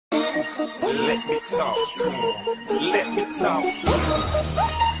Let me talk to him. Let me talk to him.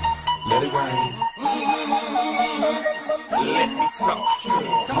 Let it rain. Let me talk to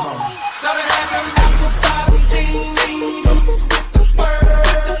him. Come on. So they have them apple bottom jeans with the bird.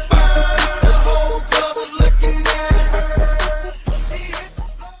 The whole club was looking at her.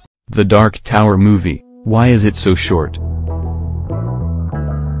 The Dark Tower movie, why is it so short?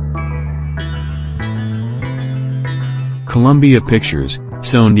 Columbia Pictures,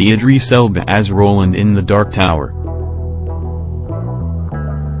 Sony. Idris Elba as Roland in The Dark Tower.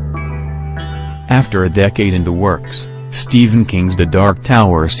 After a decade in the works, Stephen King's The Dark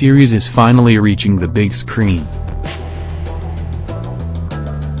Tower series is finally reaching the big screen.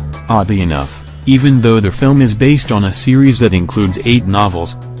 Oddly enough, even though the film is based on a series that includes 8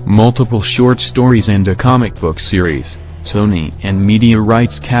 novels, multiple short stories and a comic book series, Sony and Media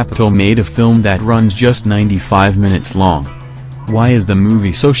Rights Capital made a film that runs just 95 minutes long. Why is the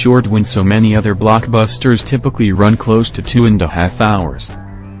movie so short when so many other blockbusters typically run close to 2.5 hours?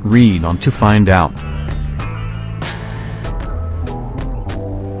 Read on to find out.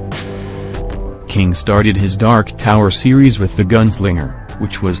 King started his Dark Tower series with The Gunslinger,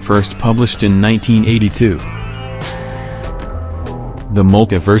 which was first published in 1982. The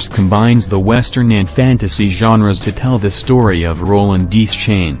multiverse combines the Western and fantasy genres to tell the story of Roland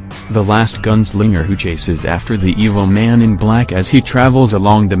Deschain, the last gunslinger who chases after the evil man in black as he travels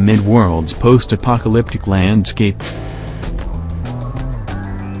along the Midworld's post-apocalyptic landscape.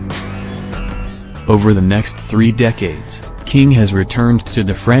 Over the next 3 decades, King has returned to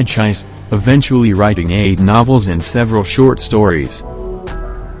the franchise, eventually writing 8 novels and several short stories.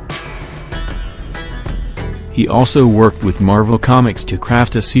 He also worked with Marvel Comics to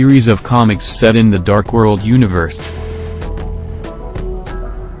craft a series of comics set in the Dark World universe.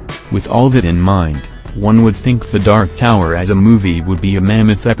 With all that in mind, one would think The Dark Tower as a movie would be a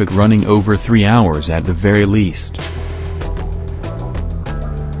mammoth epic running over 3 hours at the very least.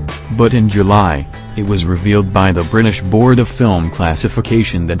 But in July, it was revealed by the British Board of Film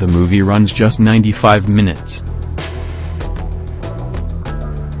Classification that the movie runs just 95 minutes.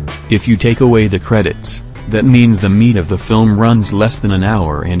 If you take away the credits, that means the meat of the film runs less than an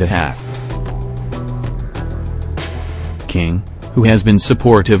hour and a half. King, who has been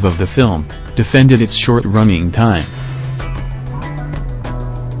supportive of the film, defended its short running time.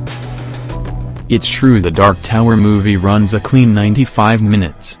 It's true the Dark Tower movie runs a clean 95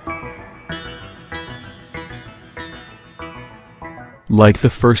 minutes. Like the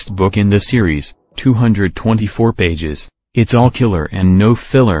first book in the series, 224 pages, it's all killer and no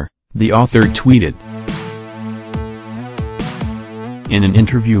filler, the author tweeted. In an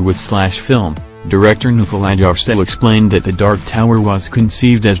interview with /Film, director Nikolaj Arcel explained that The Dark Tower was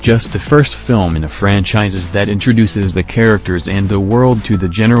conceived as just the first film in a franchise that introduces the characters and the world to the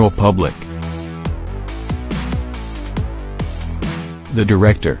general public. The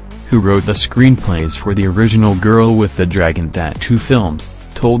director, who wrote the screenplays for the original Girl with the Dragon Tattoo films,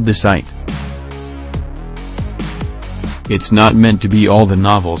 told the site, "It's not meant to be all the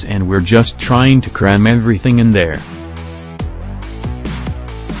novels and we're just trying to cram everything in there.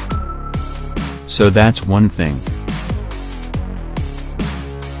 So that's one thing.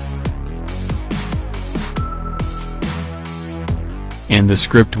 And the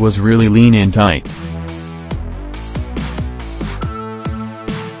script was really lean and tight.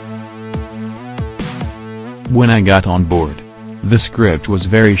 When I got on board, the script was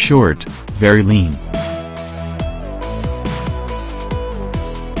very short, very lean.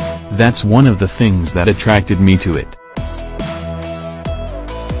 That's one of the things that attracted me to it.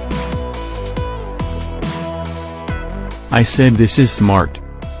 I said this is smart.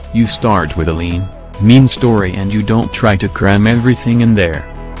 You start with a lean, mean story and you don't try to cram everything in there.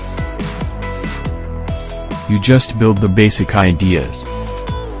 You just build the basic ideas.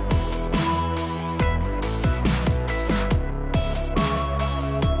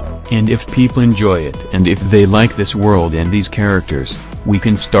 And if people enjoy it and if they like this world and these characters, we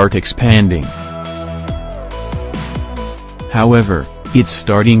can start expanding." However, it's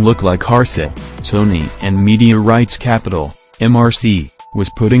starting look like Arcel, Sony and Media Rights Capital, MRC,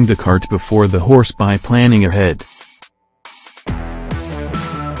 was putting the cart before the horse by planning ahead.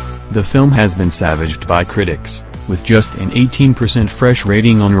 The film has been savaged by critics, with just an 18% fresh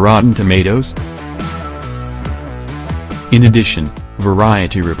rating on Rotten Tomatoes. In addition,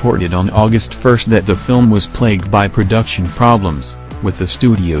 Variety reported on August 1 that the film was plagued by production problems, with the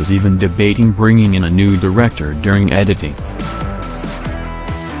studios even debating bringing in a new director during editing.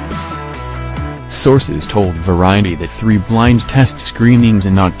 Sources told Variety that 3 blind test screenings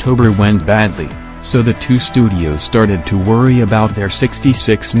in October went badly, So the two studios started to worry about their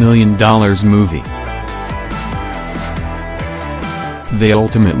 $66 million movie. They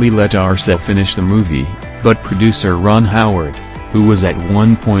ultimately let Arce finish the movie, but producer Ron Howard, who was at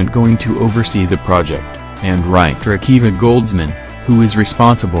one point going to oversee the project, and writer Akiva Goldsman, who is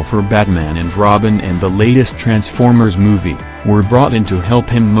responsible for Batman and Robin and the latest Transformers movie, were brought in to help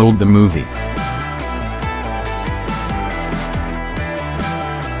him mold the movie.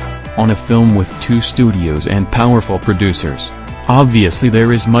 On a film with two studios and powerful producers, obviously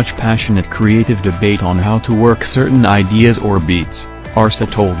there is much passionate creative debate on how to work certain ideas or beats, Arce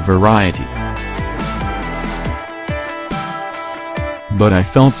told Variety. But I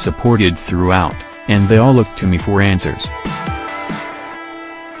felt supported throughout, and they all looked to me for answers.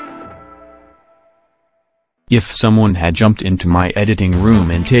 If someone had jumped into my editing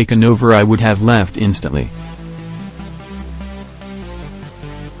room and taken over, I would have left instantly.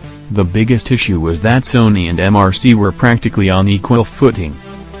 The biggest issue was that Sony and MRC were practically on equal footing.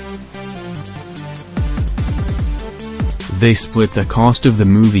 They split the cost of the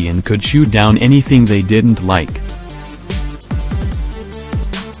movie and could shoot down anything they didn't like.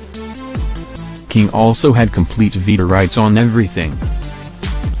 King also had complete veto rights on everything.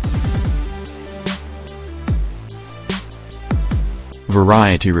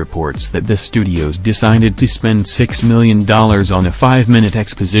 Variety reports that the studios decided to spend $6 million on a 5-minute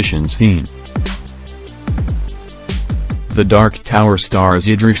exposition scene. The Dark Tower stars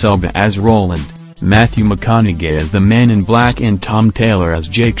Idris Elba as Roland, Matthew McConaughey as the Man in Black and Tom Taylor as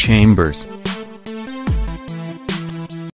Jake Chambers.